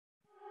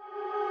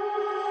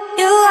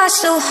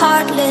so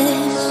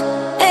heartless,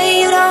 and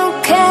you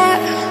don't care.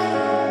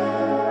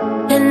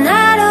 And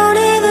I don't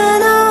even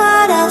know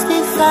what I've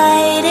been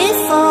fighting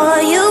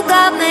for. You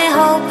got me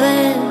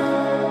hoping,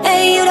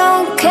 and you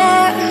don't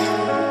care.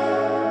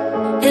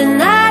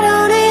 And I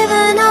don't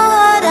even know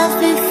what I've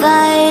been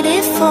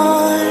fighting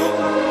for.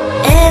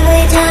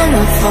 Every time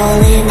I fall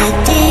in the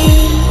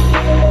deep,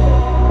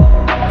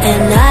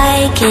 and I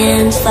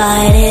can't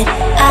fight it,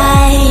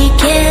 I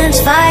can't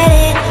fight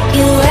it.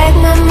 You wreck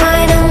my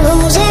mind, I'm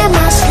losing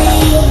my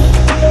sleep.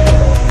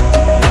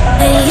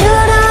 And you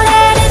know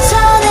that it's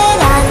all that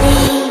I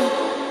need,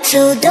 so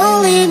don't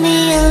leave me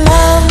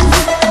alone.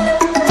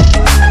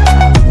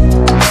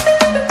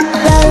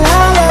 La la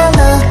la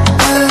la,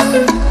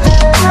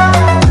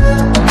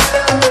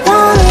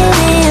 don't leave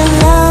me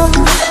alone.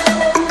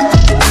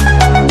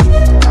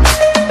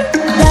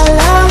 La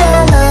la la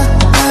la,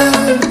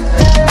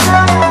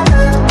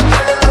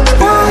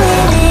 don't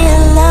leave me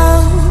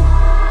alone.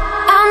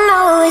 I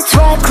know it's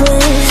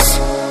reckless,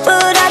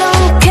 but I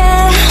don't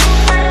care.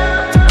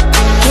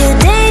 You're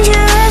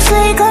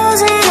dangerously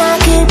close and I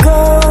keep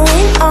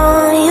going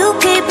on. You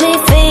keep me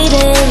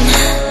fading,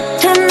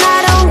 and I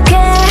don't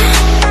care.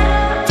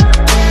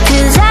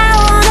 'Cause I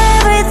want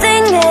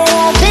everything that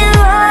I've been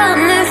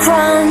running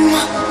from.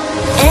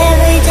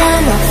 Every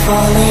time I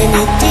fall in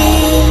the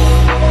deep,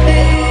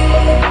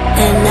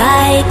 and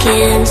I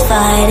can't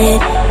fight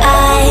it,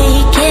 I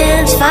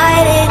can't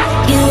fight it.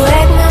 You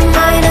wreck my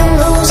mind, I'm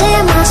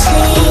losing my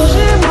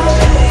sleep.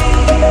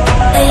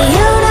 And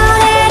you know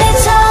that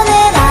it's all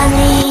that I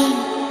need,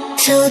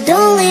 so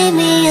don't leave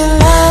me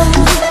alone.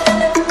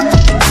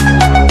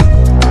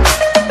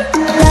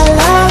 La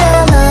la la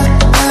la,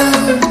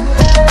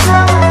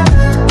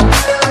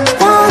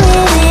 don't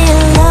leave me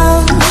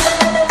alone.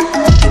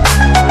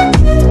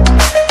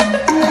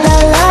 La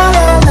la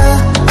la la,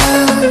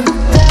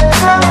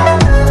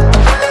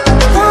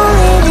 don't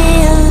leave me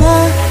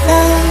alone.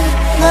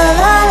 La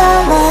la la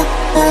la,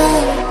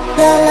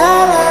 la la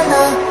la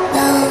la,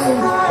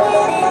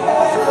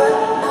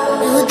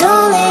 no,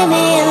 don't leave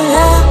me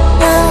alone.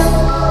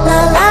 La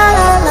la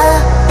la la,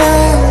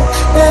 la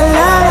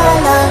la la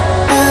la,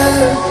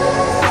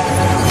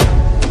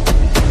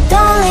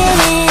 don't leave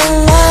me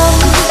alone.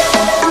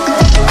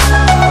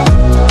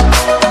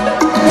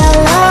 La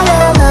la la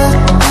la,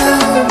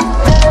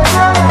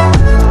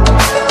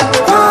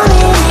 don't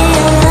leave me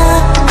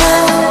alone.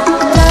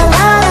 La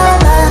la la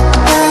la,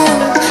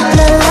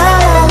 la la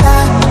la la,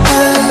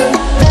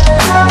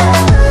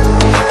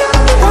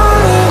 don't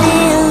leave me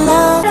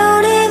alone.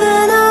 Don't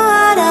even know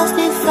what I've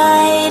been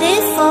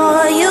fighting for.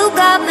 You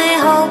got me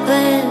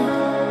hoping,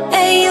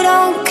 and you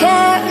don't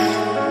care.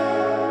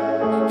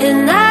 And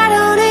I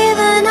don't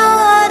even know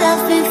what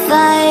I've been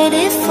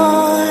fighting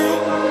for.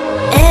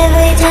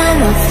 Every time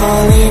I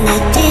fall in the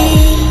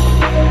deep,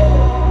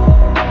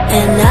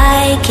 and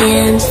I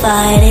can't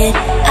fight it,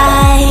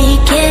 I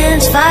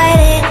can't fight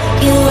it.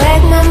 You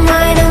wreck my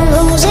mind, I'm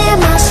losing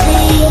my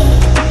sleep.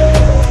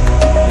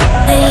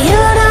 And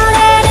you know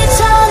that it's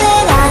all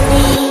that I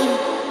need,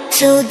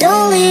 so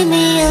don't leave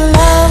me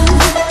alone.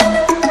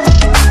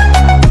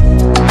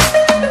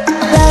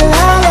 La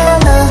la la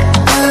la,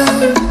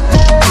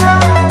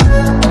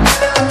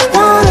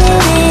 don't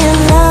leave me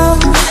alone.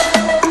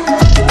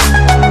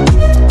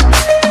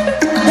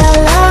 La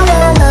la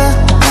la la,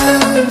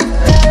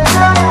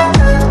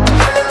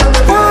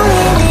 don't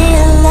leave me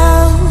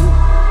alone.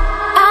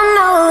 I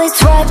know it's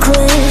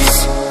reckless,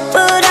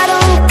 but I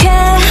don't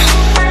care.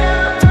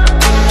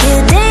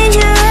 You're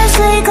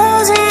dangerously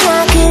close and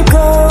I keep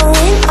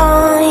going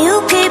on. You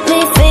keep me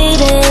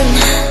fading,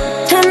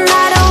 and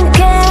I don't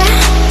care.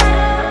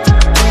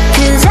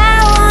 'Cause I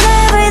want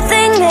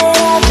everything that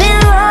I've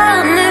been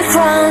running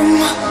from.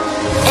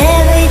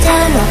 Every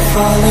time I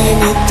fall in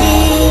the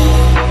deep,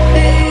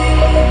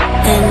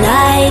 and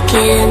I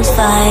can't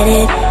fight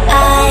it,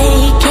 I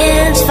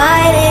can't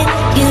fight it.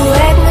 You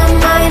wreck my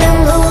mind, I'm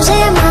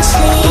losing my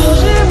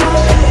sleep.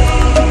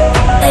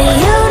 And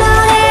you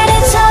know that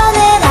it's all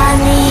that I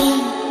need,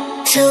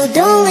 so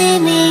don't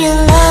leave me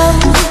alone.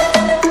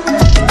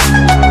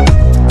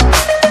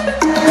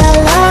 La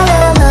la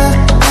la la,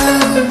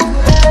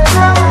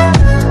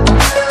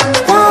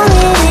 don't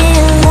leave me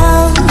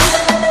alone.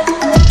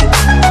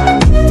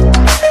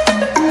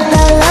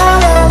 La la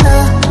la la,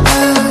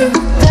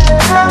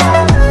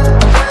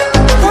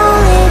 don't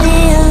leave me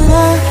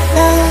alone.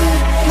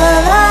 La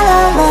la la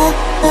la,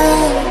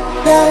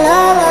 la la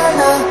la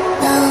la,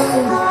 no,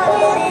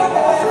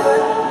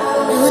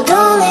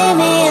 don't leave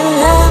me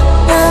alone.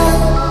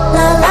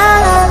 La la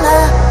la la.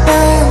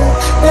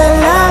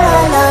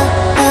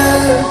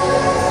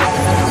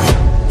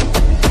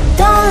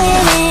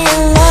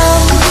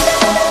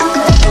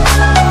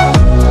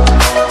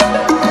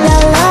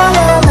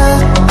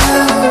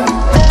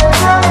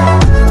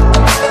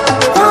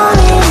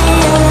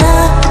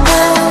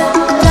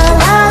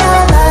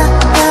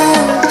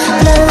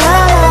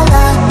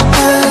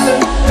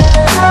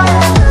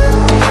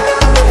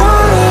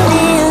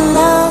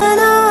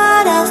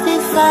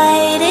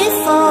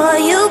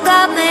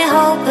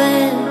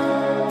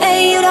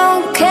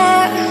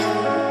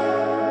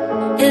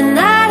 And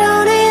I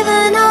don't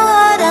even know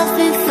what I've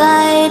been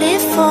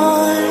fighting for.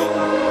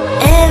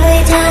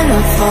 Every time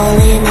I fall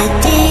in the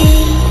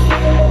deep,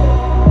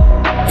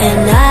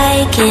 and I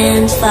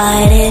can't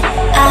fight it,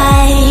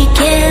 I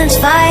can't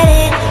fight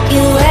it.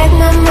 You wreck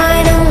my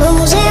mind, I'm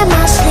losing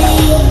my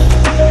sleep.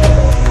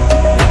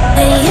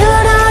 And you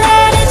know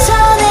that it's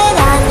all that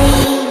I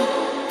need,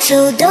 so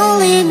don't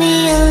leave me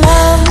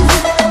alone.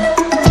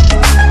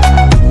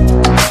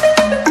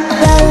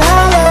 La la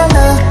la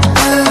la,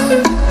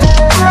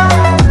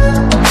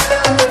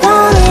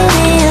 don't leave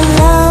me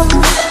alone.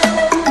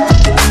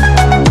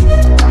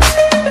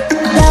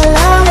 La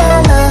la la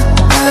la,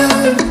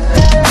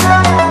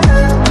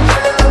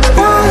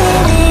 don't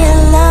leave me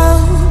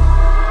alone.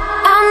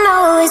 I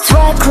know it's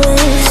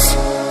reckless,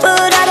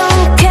 but I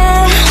don't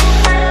care.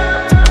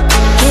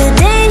 You're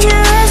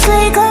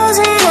dangerously close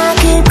and I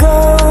keep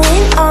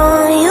going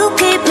on. You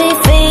keep me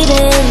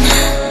fading,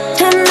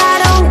 and I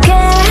don't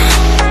care,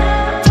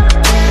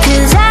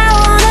 'cause I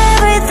want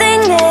everything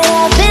that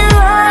I've been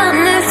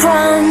running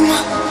from.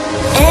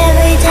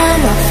 Every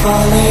time I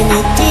fall in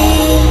the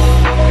deep,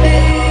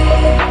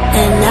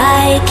 and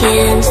I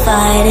can't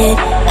fight it,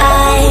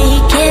 I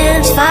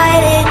can't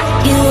fight it.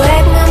 You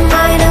wreck my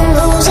mind, I'm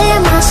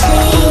losing my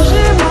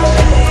sleep.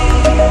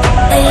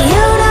 And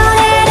you know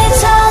that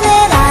it's all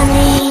that I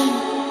need,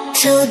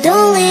 so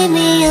don't leave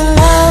me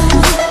alone.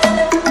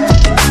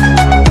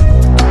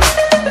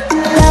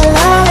 La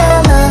la la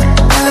la,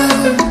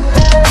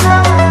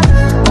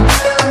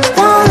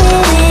 don't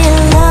leave me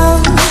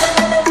alone.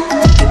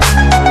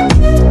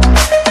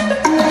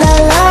 La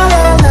la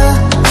la la,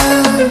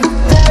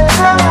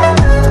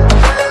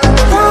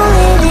 don't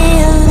leave me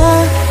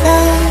alone.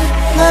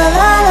 La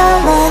la la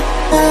la,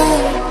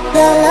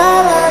 la la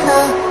la la,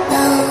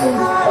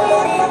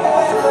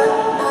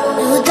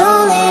 no,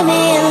 don't leave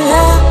me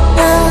alone.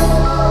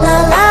 La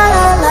la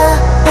la la,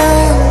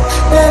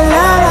 la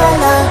la la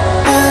la,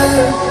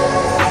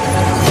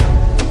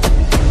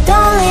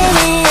 don't leave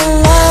me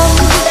alone.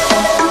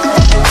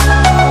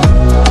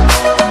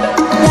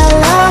 La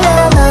la la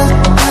la,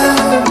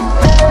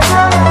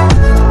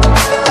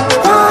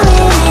 don't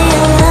leave me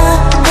alone.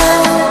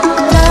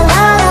 La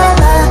la la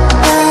la,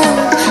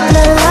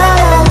 la la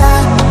la la,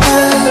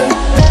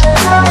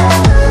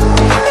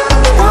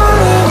 don't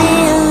leave me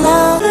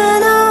alone. You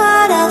know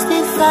what I've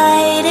been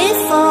fighting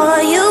for.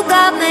 You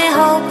got me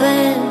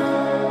hoping,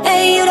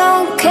 and you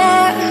don't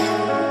care.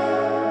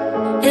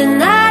 And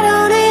I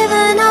don't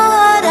even know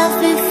what I've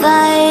been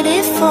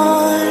fighting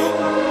for.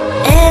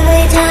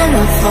 Every time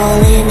I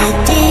fall in the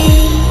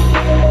deep,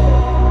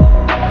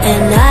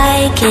 and I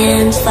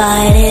can't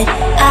fight it,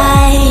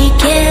 I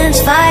can't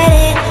fight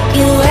it.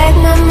 You wreck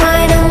my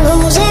mind, I'm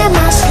losing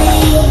my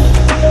sleep.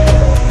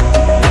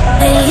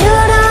 And you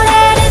know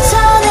that it's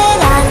all that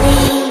I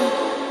need,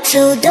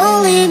 so don't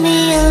leave me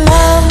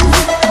alone.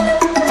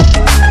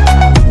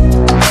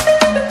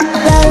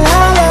 La la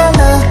la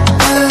la,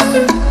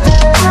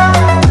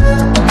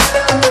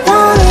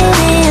 don't leave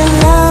me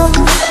alone.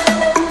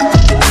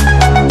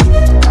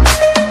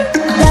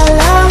 La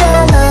la la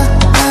la,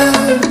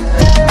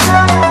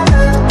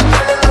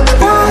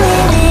 don't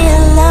leave me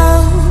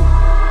alone.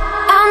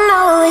 I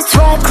know it's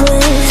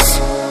reckless,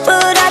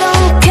 but I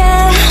don't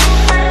care.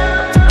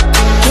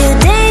 You're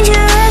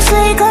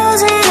dangerously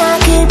close and I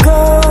keep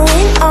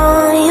going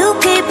on. You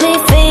keep me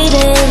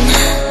fading,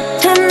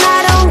 and I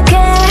don't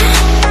care,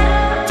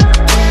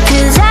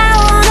 'cause I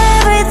want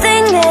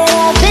everything that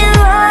I've been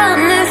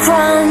running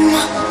from.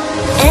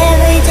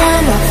 Every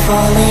time I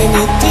fall in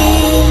the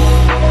deep,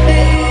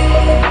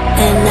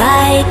 and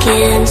I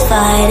can't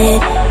fight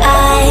it,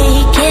 I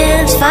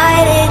can't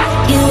fight it.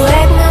 You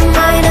wreck my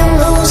mind, I'm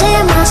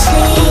losing my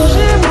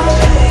sleep.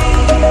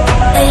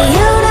 And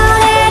you know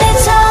that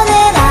it's all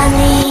that I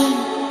need,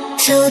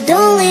 so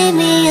don't leave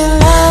me